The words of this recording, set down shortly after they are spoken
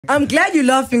I'm glad you're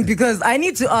laughing because I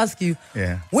need to ask you.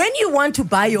 Yeah. When you want to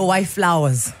buy your wife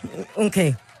flowers,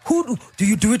 okay, who do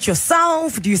you do it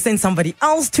yourself? Do you send somebody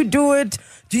else to do it?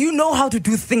 Do you know how to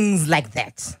do things like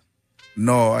that?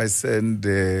 No, I send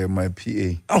my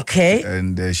PA. Okay.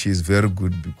 And she's very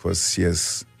good because she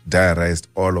has diarized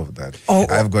all of that. Oh.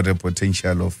 I've got a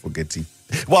potential of forgetting.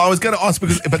 Well, I was going to ask,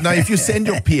 but now if you send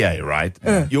your PA, right,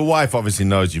 your wife obviously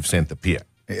knows you've sent the PA.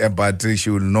 Yeah, but she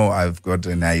will know I've got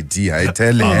an idea. I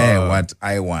tell her what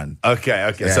I want.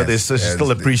 Okay. Yes, So there's still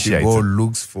she appreciated. go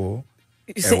looks for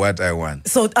say- what I want.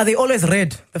 So are they always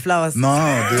red, the flowers? No,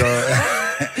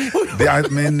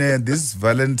 this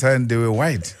Valentine, they were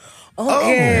white.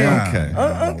 Okay.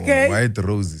 Yeah. Okay. White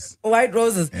roses. White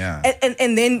roses. Yeah.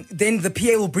 And then the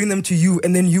PA will bring them to you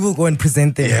and then you will go and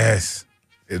present them. Yes.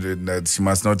 She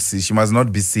must not see. She must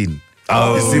not be seen.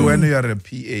 Oh. You see, when you are a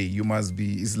PA, you must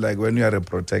be, it's like when you are a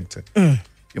protector.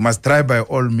 You must try by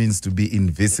all means to be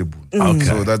invisible. Okay.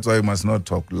 So that's why you must not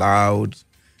talk loud.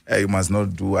 You must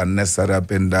not do unnecessary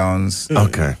up and downs.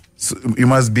 Okay. So you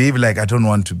must behave like, I don't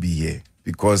want to be here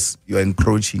because you're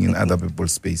encroaching in other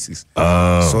people's spaces.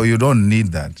 So you don't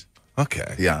need that.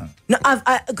 Okay. Yeah. No,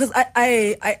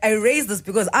 I raised this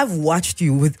because I've watched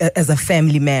you as a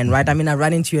family man, right? I mean, I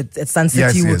ran into you at Sun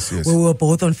City Yes. where we were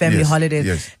both on family Yes, holidays.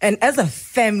 yes. And as a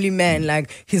family man,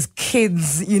 like his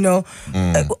kids, do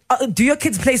your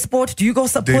kids play sport? Do you go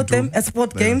support do. them at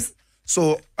sport games?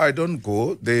 So I don't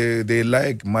go. They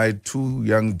like my two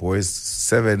young boys,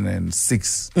 7 and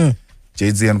 6,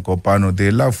 JZ and Kopano.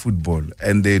 They love football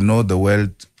and they know the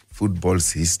world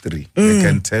football's history. They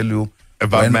can tell you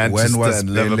About when Manchester was and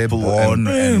Pele Liverpool born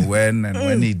and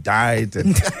when he died.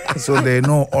 And so they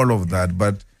know all of that.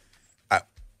 But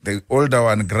the older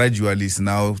one gradually is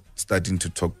now starting to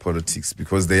talk politics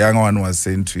because the younger one was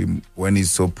saying to him when he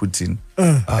saw Putin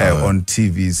on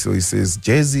TV. So he says,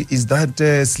 Jay-Z, is that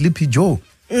Sleepy Joe?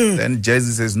 Then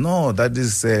Jay-Z says, no, that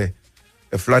is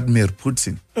Vladimir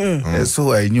Putin.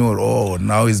 So I knew,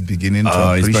 now he's beginning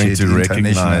to appreciate he's going to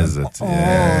recognize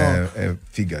international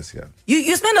figures here.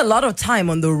 You spend a lot of time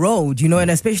on the road,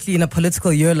 and especially in a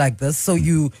political year like this, so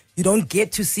you don't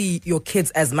get to see your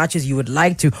kids as much as you would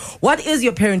like to. What is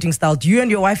your parenting style? Do you and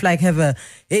your wife have a,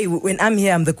 hey, when I'm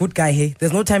here, I'm the good guy, hey?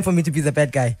 There's no time for me to be the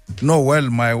bad guy. No, well,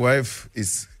 my wife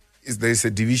there's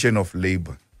a division of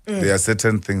labor. There are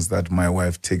certain things that my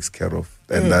wife takes care of,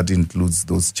 and that includes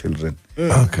those children.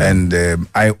 Okay. And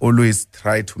I always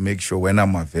try to make sure when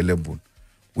I'm available,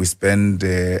 we spend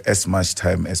as much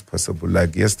time as possible.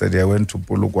 Like yesterday, I went to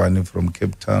Polokwane from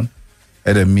Cape Town,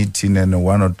 had a meeting, and at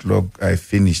 1 o'clock I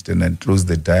finished, and I closed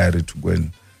the diary to go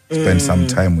and spend some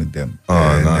time with them.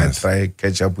 And nice. I try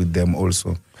catch up with them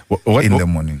also in the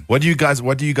morning. What do you guys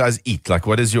eat? Like,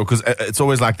 what is your? Because it's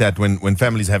always like that when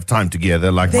families have time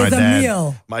together. Like There's a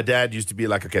meal. My dad used to be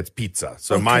like, okay, it's pizza.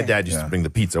 So my dad used to bring the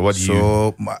pizza. What do you?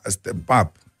 So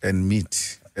pap and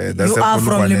meat. That's You a are from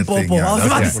Polokwane thing, Limpopo. yeah. I was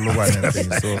That's about a Polokwane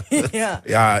thing. So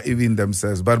Yeah. even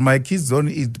themselves. But my kids don't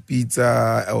eat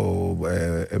pizza or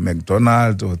a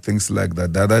McDonald's or things like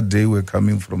that. The other day we're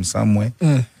coming from somewhere.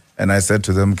 And I said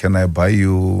to them, can I buy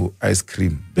you ice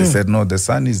cream? They said, no, the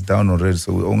sun is down already,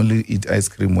 so we only eat ice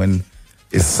cream when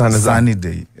it's sunny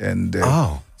day. And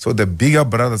so the bigger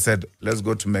brother said, let's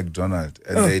go to McDonald's.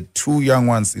 And the two young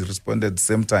ones responded at the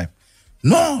same time,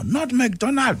 no, not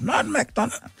McDonald's, not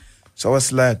McDonald's. So I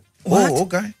was like,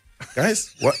 okay.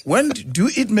 Guys, when do you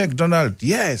eat McDonald's?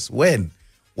 Yes, when?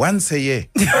 Once a year.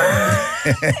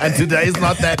 And today is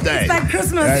not that day. It's like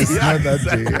Christmas. Yeah, it's not that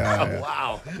day. Yeah.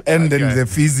 Wow. And then the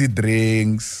fizzy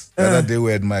drinks. The other day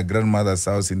we had my grandmother's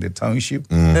house in the township.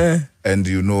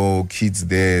 And kids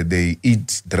there, they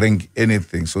eat, drink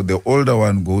anything. So the older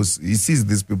one goes, he sees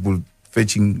these people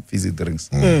fetching fizzy drinks.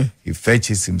 He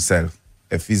fetches himself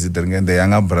a fizzy drink, and the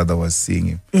younger brother was seeing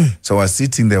him. So I was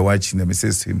sitting there watching them. He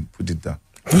says to him, put it down.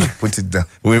 Put it down.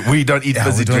 We don't eat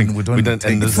fizzy drink. We don't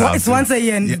take in this it. house. It's once a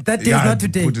year, and that day is not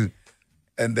today.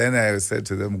 And then I said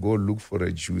to them, go look for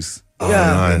a juice.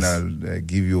 Yeah. And then I'll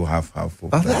give you half of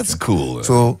that. That's cool.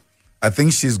 So I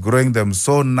think she's growing them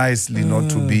so nicely not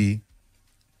to be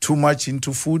too much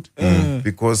into food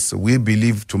because we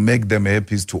believe to make them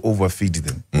happy is to overfeed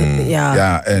them.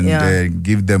 And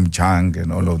give them junk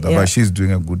and all of that. But she's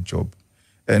doing a good job.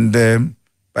 And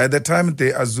by the time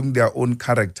they assume their own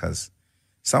characters,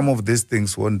 some of these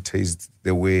things won't taste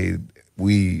the way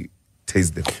we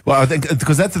taste them. Well, I think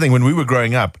because that's the thing. When we were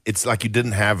growing up, it's like you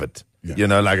didn't have it. Yeah.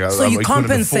 So you we couldn't afford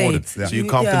compensate. it. Yeah. So you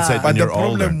compensate But when the you're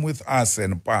older. problem with us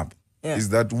and pap is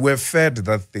that we're fed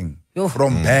that thing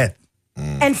from birth.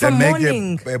 And from Then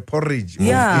morning. make a porridge.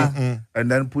 Yeah. And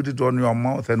then put it on your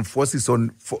mouth and force it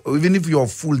on. Even if you're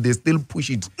full, they still push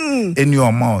it in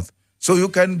your mouth. So you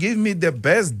can give me the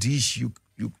best dish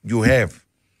you have.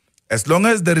 As long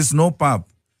as there is no pap.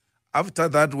 After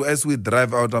that, as we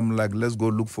drive out, I'm like, let's go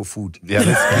look for food. Yeah,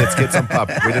 let's get some pap.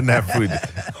 We didn't have food.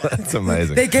 That's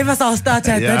amazing. They gave us our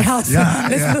starter at that house.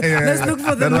 Let's look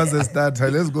for them. That was the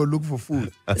starter. Let's go look for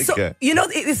food. So, Okay. you know,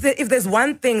 if there's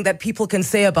one thing that people can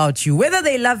say about you, whether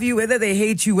they love you, whether they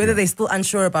hate you, whether they're still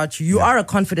unsure about you, you are a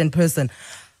confident person.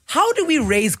 How do we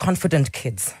raise confident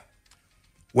kids?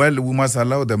 Well, we must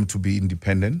allow them to be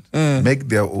independent, make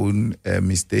their own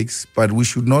mistakes, but we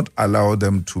should not allow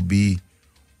them to be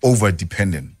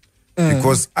over-dependent.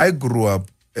 Because I grew up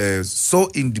so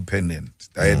independent.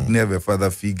 I had never a father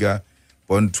figure,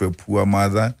 born to a poor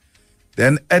mother.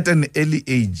 Then at an early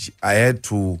age, I had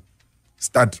to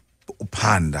start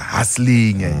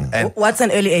hustling. And What's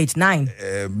an early age? 9?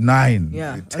 9,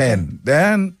 Yeah, 10. okay.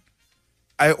 Then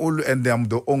and I'm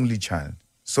the only child.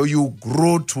 So you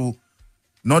grow to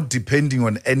not depending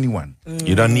on anyone.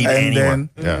 You don't need And anyone.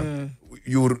 then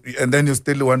then you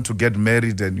still want to get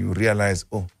married and you realize,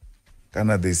 oh,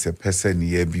 Ghana, there's a person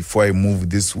here. Before I move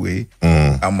this way,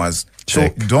 I must.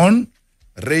 Check. So don't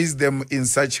raise them in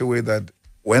such a way that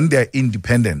when they're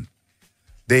independent,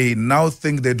 they now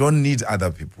think they don't need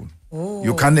other people.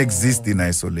 You can't exist in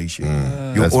isolation.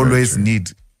 You That's very always true.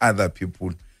 need other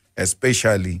people,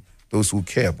 especially those who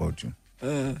care about you,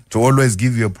 to always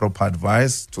give you proper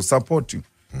advice, to support you,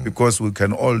 because we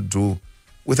can all do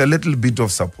with a little bit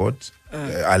of support.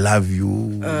 I love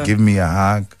you, give me a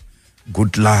hug,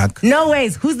 good luck. No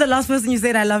ways. Who's the last person you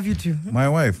said I love you to? My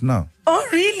wife now. Oh,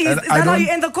 really? And Is I that how don't- you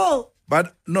end the call?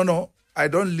 But no, I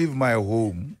don't leave my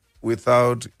home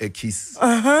without a kiss.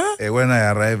 When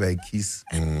I arrive, I kiss.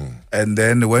 And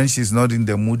then when she's not in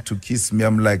the mood to kiss me,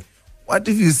 I'm like, what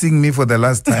if you sing me for the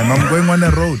last time? I'm going on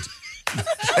a road.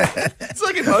 It's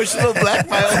like emotional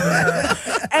blackmail.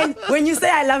 And when you say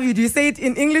I love you, do you say it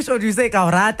in English or do you say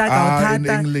kaurata, In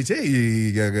kautata? English,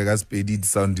 it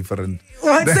sound different.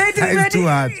 What? Say it in It's too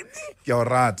hard. English. Ke a o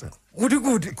rata.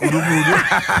 Good.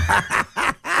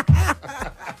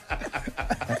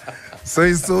 So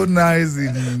it's so nice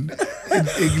in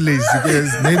English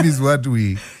because maybe it's what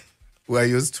we are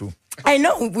used to. I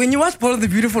know. When you watch Paul the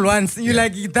Beautiful Ones, you're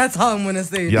like, that's how I'm going to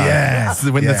say it. Yeah. Yes.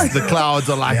 When Yeah. the clouds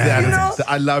are like that, You know- it's-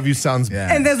 I love you sounds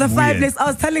Yeah. And there's a weird. fireplace. I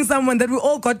was telling someone that we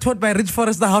all got taught by Rich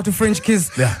Forrester how to French kiss.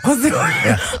 Yeah. 'Cause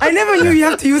I never knew you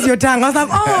have to use your tongue. I was like,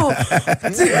 oh,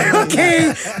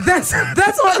 okay, that's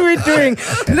what we're doing.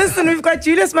 Listen, we've got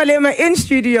Julius Malema in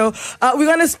studio. We're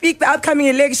going to speak the upcoming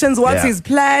elections, what's Yeah. his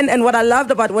plan. And what I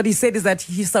loved about what he said is that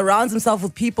he surrounds himself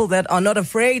with people that are not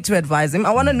afraid to advise him.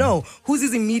 I want to know, who's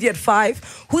his immediate 5?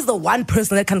 Who's the one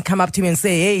person that can come up to me and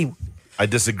say, hey, I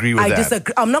disagree with I that.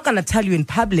 disagree. I'm not going to tell you in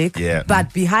public, Yeah.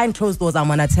 but behind closed doors, I'm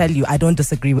going to tell you I don't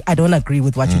disagree. I don't agree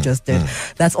with what you just did.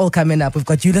 That's all coming up. We've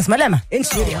got Julius Malema in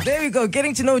studio. There we go.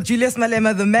 Getting to know Julius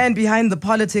Malema, the man behind the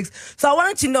politics. So I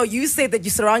wanted to know, you say that you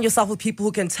surround yourself with people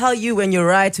who can tell you when you're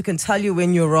right, who can tell you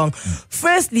when you're wrong.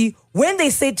 Firstly, when they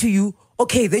say to you,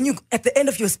 okay, then you at the end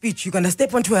of your speech, you're going to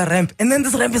step onto a ramp and then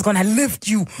this ramp is going to lift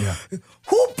you. Yeah.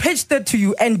 Who pitched that to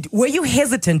you? And were you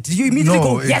hesitant? Did you immediately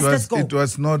go, yes, let's go? It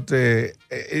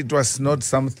was not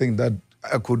something that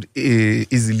I could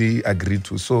easily agree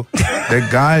to. So the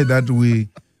guy that we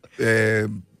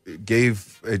gave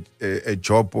a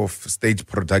job of stage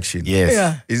production, Yes.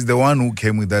 Yeah. is the one who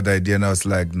came with that idea, and I was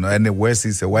like, no. And Wes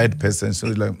is a white person, so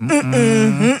he's like,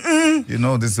 you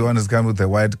know, this one is coming with a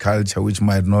white culture which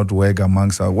might not work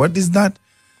amongst us. What is that?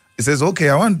 He says, okay,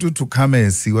 I want you to come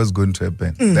and see what's going to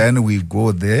happen. Then we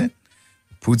go there,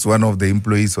 puts one of the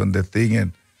employees on the thing,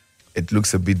 and it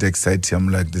looks a bit exciting. I'm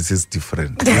like, this is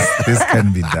different. This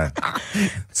can be done.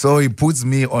 So he puts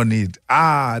me on it.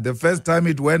 The first time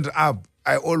it went up,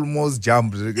 I almost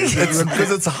jumped.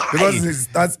 Because it's high.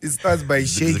 Because it starts by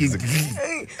shaking.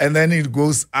 And then it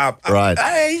goes up. Right.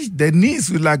 The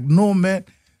knees were like, no, man.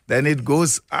 Then it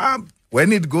goes up.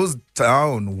 When it goes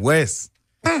down, west,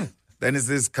 then it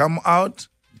says, come out,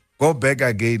 go back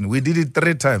again. We did it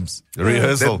 3 times.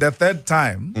 Rehearsal. The third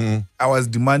time, I was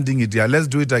demanding it. Yeah, let's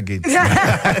do it again.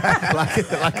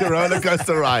 like a roller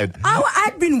coaster ride.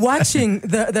 I'd been watching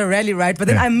the rally, right? But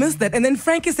then I missed that. And then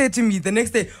Frankie said to me the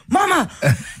next day, Mama,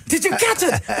 did you catch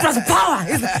it? It was power.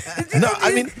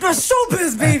 It was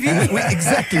showbiz, baby.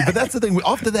 Exactly, but that's the thing.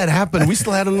 After that happened, we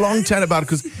still had a long chat about it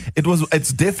because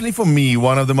it's definitely for me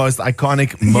one of the most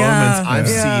iconic moments I've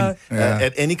seen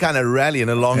at any kind of rally in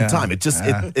a long time. It just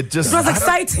it just... It was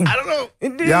exciting. I don't know.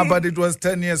 Yeah, but it was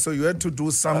 10 years, so you had to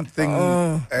do something,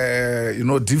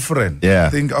 different. Yeah.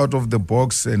 Think out of the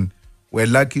box, and we're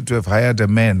lucky to have hired a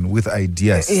man with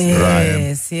ideas.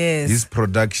 Yes, yes. His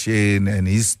production and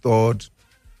his thought,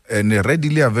 and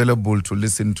readily available to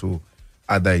listen to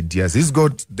other ideas. He's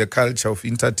got the culture of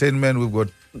entertainment. We've got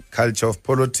culture of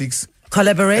politics.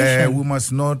 Collaboration. We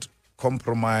must not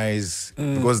compromise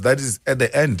because that is at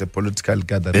the end a political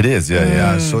gathering. It is,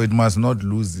 yeah. So it must not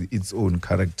lose its own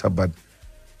character. But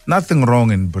nothing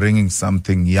wrong in bringing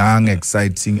something young,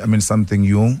 exciting. I mean, something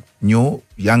new,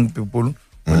 young people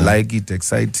will like it,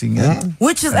 exciting.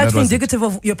 Which is actually indicative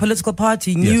of your political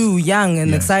party, new, young,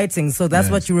 and exciting. So that's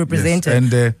what you represented.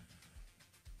 And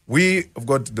we have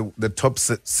got the top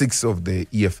 6 of the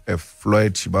EFF.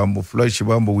 Floyd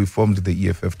Shibambo, we formed the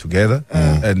EFF together.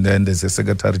 And then there's a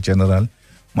Secretary General,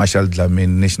 Marshall Dlamini,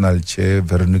 National Chair,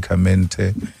 Veronica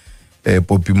Mente,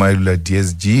 Poppy Mailula,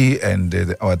 DSG,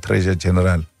 and our Treasurer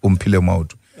General, Umpile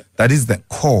Mautu. That is the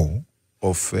core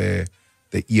of the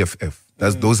EFF.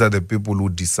 Those are the people who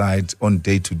decide on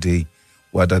day to day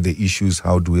what are the issues,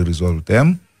 how do we resolve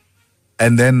them.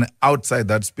 And then outside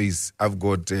that space, I've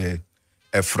got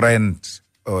a friend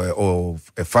or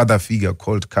a father figure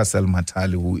called Castle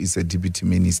Matali, who is a deputy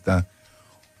minister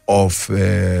of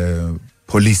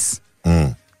police.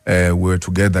 We were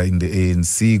together in the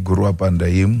ANC, grew up under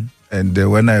him. And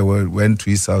when I went to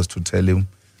his house to tell him,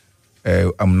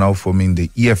 I'm now forming the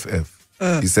EFF,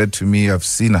 he said to me, I've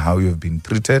seen how you've been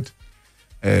treated.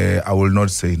 I will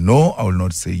not say no, I will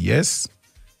not say yes.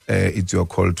 It's your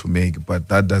call to make, but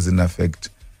that doesn't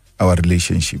affect our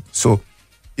relationship. So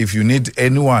if you need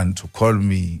anyone to call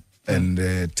me and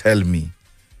tell me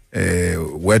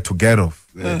where to get off,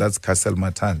 that's Castle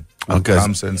Matan, who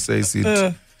comes and says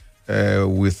it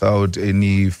without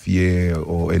any fear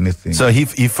or anything. So he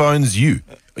phones you.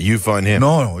 You phone him?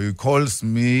 No, he calls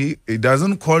me. He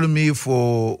doesn't call me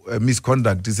for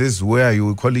misconduct. He says, where are you?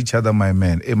 We call each other my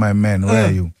man. Hey, my man, where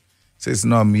are you? He says,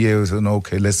 no, I'm here. We say, no,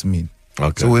 okay, let's meet.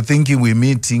 Okay. So we're thinking we're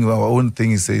meeting our own thing.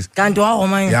 He says, yeah,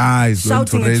 he's going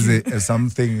to raise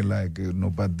something like,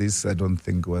 but this I don't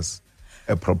think was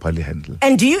properly handled.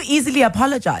 And do you easily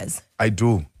apologize? I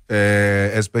do,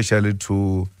 especially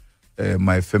to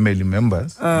my family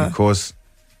members, because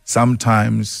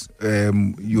sometimes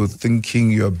you're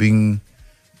thinking you're being,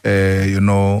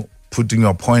 putting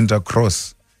your point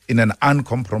across in an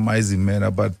uncompromising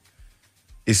manner, but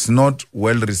it's not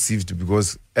well received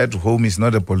because at home it's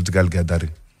not a political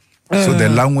gathering. So the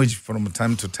language from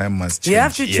time to time must change. You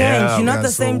have to change. You're not the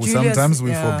same Julius. Sometimes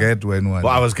we forget when one.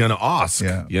 Well, I was going to ask,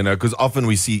 because often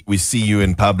we see you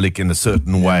in public in a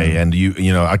certain way, and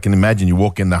I can imagine you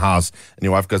walk in the house and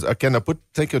your wife goes, "Okay, now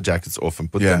take your jackets off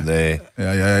and put them there."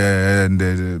 Yeah. And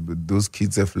those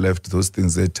kids have left those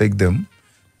things. They take them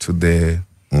to the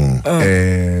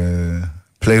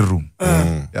playroom.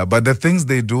 Yeah, but the things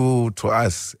they do to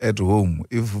us at home,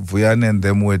 if Vuyani and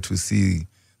them were to see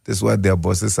this is what their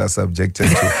bosses are subjected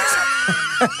to,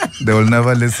 they will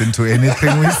never listen to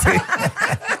anything we say.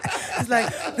 It's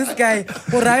like, this guy, a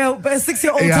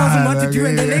 6-year-old tells him what to do,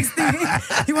 and the next thing,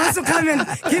 he wants to come and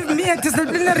give me a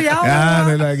disciplinary hour. Yeah,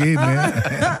 they're like,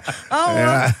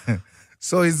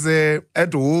 So it's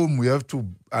at home, we have to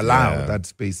allow that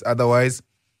space. Otherwise,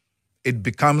 it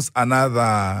becomes a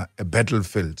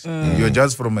battlefield. You're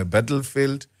just from a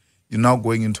battlefield, you're now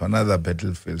going into another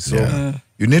battlefield. So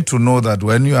you need to know that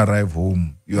when you arrive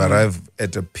home, you arrive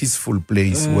at a peaceful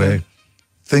place where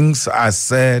things are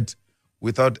said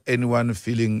without anyone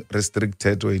feeling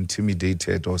restricted or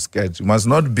intimidated or scared. You must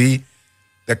not be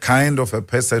the kind of a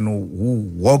person who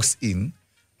walks in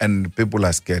and people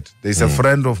are scared. There's a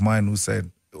friend of mine who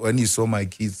said, when he saw my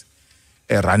kids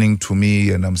running to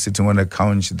me and I'm sitting on a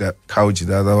couch, the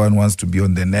other one wants to be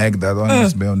on the neck, the other one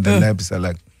wants to be on the lap. So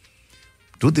like,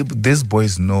 these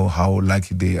boys know how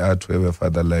lucky they are to have a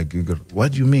father like you?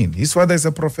 What do you mean? His father is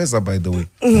a professor, by the way.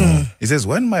 He says,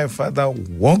 when my father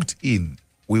walked in,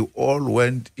 we all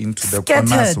went into the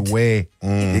corners where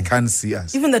they can't see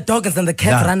us. Even the dogs and the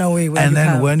cats run away.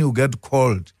 When you get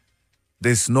called,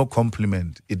 there's no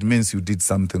compliment. It means you did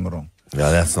something wrong. Yeah,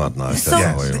 that's not nice. So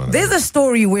there's a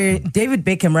story where David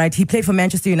Beckham, right? He played for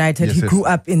Manchester United. He grew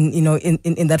up in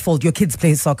that fold. Your kids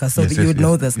play soccer, so you would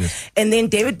know this. And then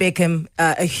David Beckham,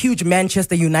 a huge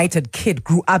Manchester United kid,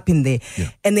 grew up in there.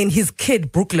 And then his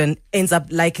kid, Brooklyn, ends up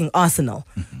liking Arsenal.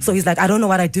 So he's like, I don't know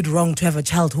what I did wrong to have a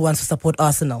child who wants to support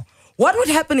Arsenal. What would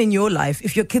happen in your life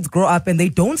if your kids grow up and they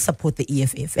don't support the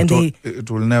EFF? And it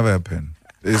will never happen.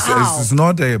 It's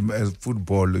not a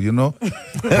football,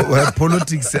 where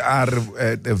politics are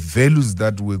the values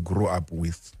that we grow up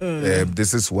with.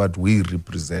 This is what we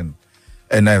represent.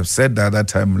 And I've said the other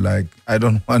time, like, I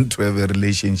don't want to have a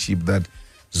relationship that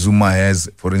Zuma has,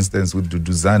 for instance, with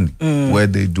Duduzane, where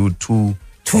they do two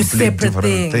complete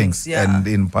different things and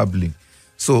in public.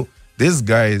 So these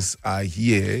guys are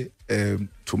here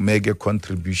to make a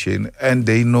contribution, and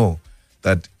they know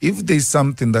that if there's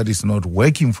something that is not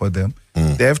working for them,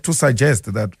 they have to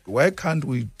suggest that, why can't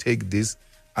we take this,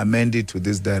 amend it to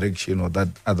this direction or that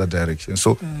other direction?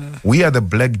 So we are the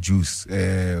black Jews,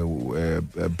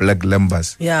 black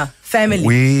Lembas. Yeah, family.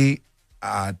 We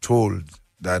are told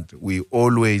that we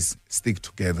always stick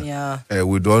together. Yeah.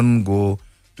 We don't go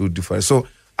to different. So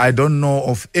I don't know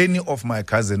of any of my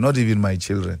cousins, not even my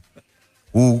children,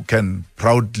 who can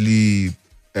proudly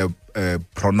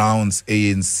pronounce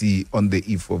ANC on the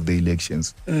eve of the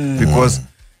elections, because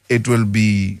it will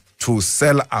be to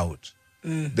sell out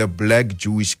the black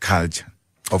Jewish culture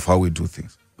of how we do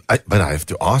things. But I have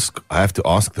to ask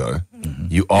though,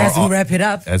 you are, as we wrap it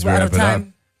up, as we wrap it up,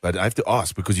 but I have to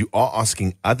ask, because you are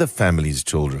asking other families'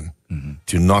 children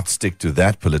to not stick to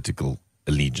that political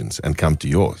allegiance and come to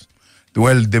yours.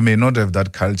 Well, they may not have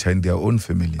that culture in their own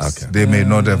families. Okay. They may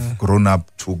not have grown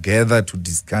up together to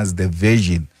discuss the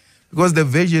vision, because the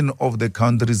vision of the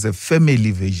country is a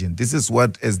family vision. This is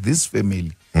what, as this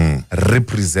family,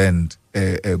 represent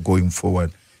going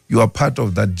forward. You are part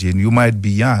of that gene. You might be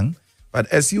young, but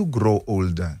as you grow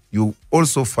older, you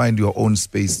also find your own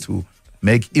space to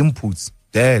make inputs.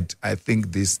 That, I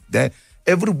think that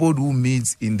everybody who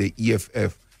meets in the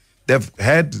EFF, they've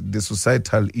had the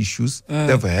societal issues.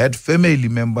 They've had family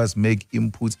members make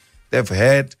inputs. They've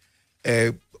had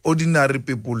ordinary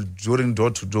people during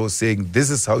door-to-door saying, this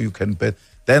is how you can bet.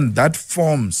 Then that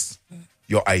forms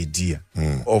your idea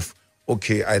of,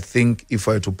 okay, I think if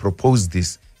I were to propose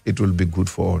this, it will be good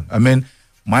for all. I mean,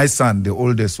 my son, the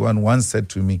oldest one, once said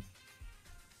to me,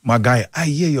 my guy, I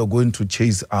hear you're going to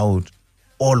chase out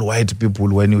all white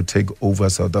people when you take over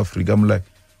South Africa. I'm like,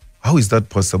 how is that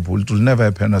possible? It will never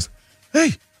happen.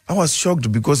 Hey, I was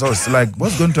shocked, because I was like,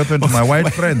 what's going to happen to my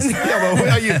white friends? Yeah, but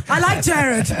where are you? I like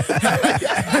Jared.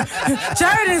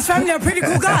 Jared and his family are pretty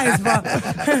cool guys, but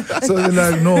so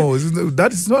they're like, no,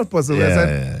 that is not possible. I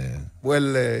said,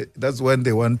 well, that's when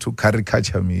they want to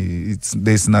caricature me.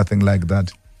 There's nothing like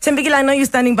that. Timbikile, I know you're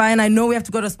standing by, and I know we have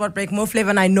to go to a spot break. More flavor,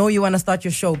 and I know you want to start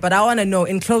your show. But I want to know,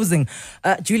 in closing,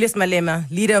 Julius Malema,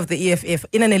 leader of the EFF,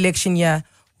 in an election year,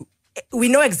 we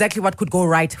know exactly what could go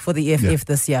right for the EFF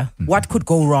this year. What could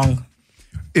go wrong?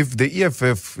 If the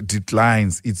EFF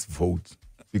declines its vote,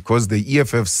 because the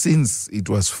EFF, since it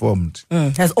was formed,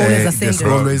 has always ascended. Has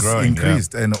always Growing,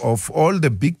 increased. And of all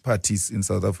the big parties in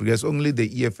South Africa, it's only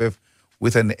the EFF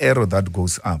with an arrow that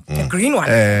goes up. A green one.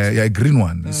 A green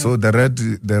one. So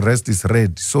the rest is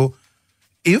red. So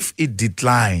if it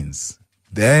declines,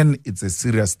 then it's a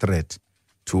serious threat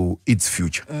to its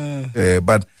future.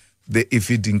 But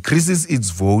if it increases its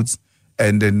votes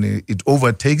and then it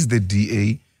overtakes the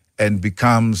DA and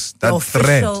becomes that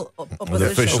threat,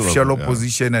 official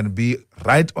opposition, and be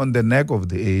right on the neck of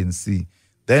the ANC,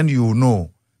 then you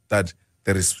know that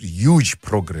there is huge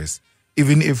progress,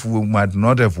 even if we might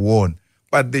not have won.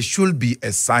 But there should be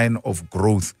a sign of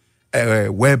growth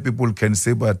where people can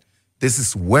say, but this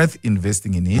is worth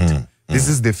investing in it. This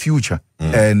is the future.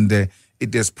 And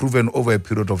it has proven over a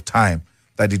period of time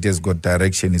that it has got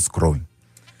direction, it's growing.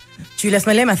 Julius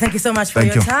Malema, thank you so much for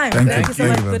your time. Thank you so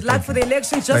much. Good luck for the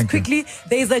elections. Just quickly,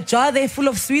 there is a jar there full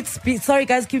of sweets. Sorry,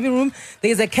 guys, give me room.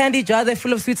 There is a candy jar there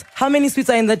full of sweets. How many sweets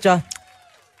are in that jar?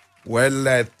 Well,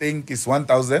 I think it's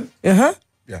 1,000. Uh-huh.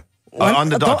 Yeah. On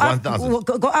the dot, 1,000.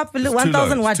 Go up a little.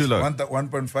 1,000 what? Too low.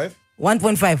 1.5?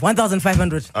 1.5,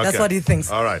 1,500. That's Okay. what he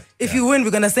thinks. All right. If you win, we're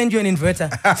going to send you an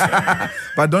inverter.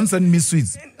 But don't send me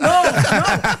sweets. No,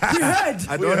 you heard.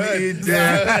 I don't eat.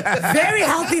 Very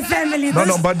healthy family.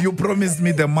 No, but you promised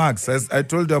me the mugs. As I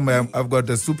told them, I've got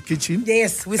a soup kitchen.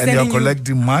 Yes, we're and sending you're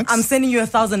collecting mugs. I'm sending you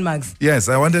 1,000 mugs. Yes,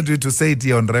 I wanted you to say it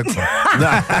here on record.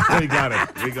 We got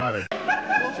it.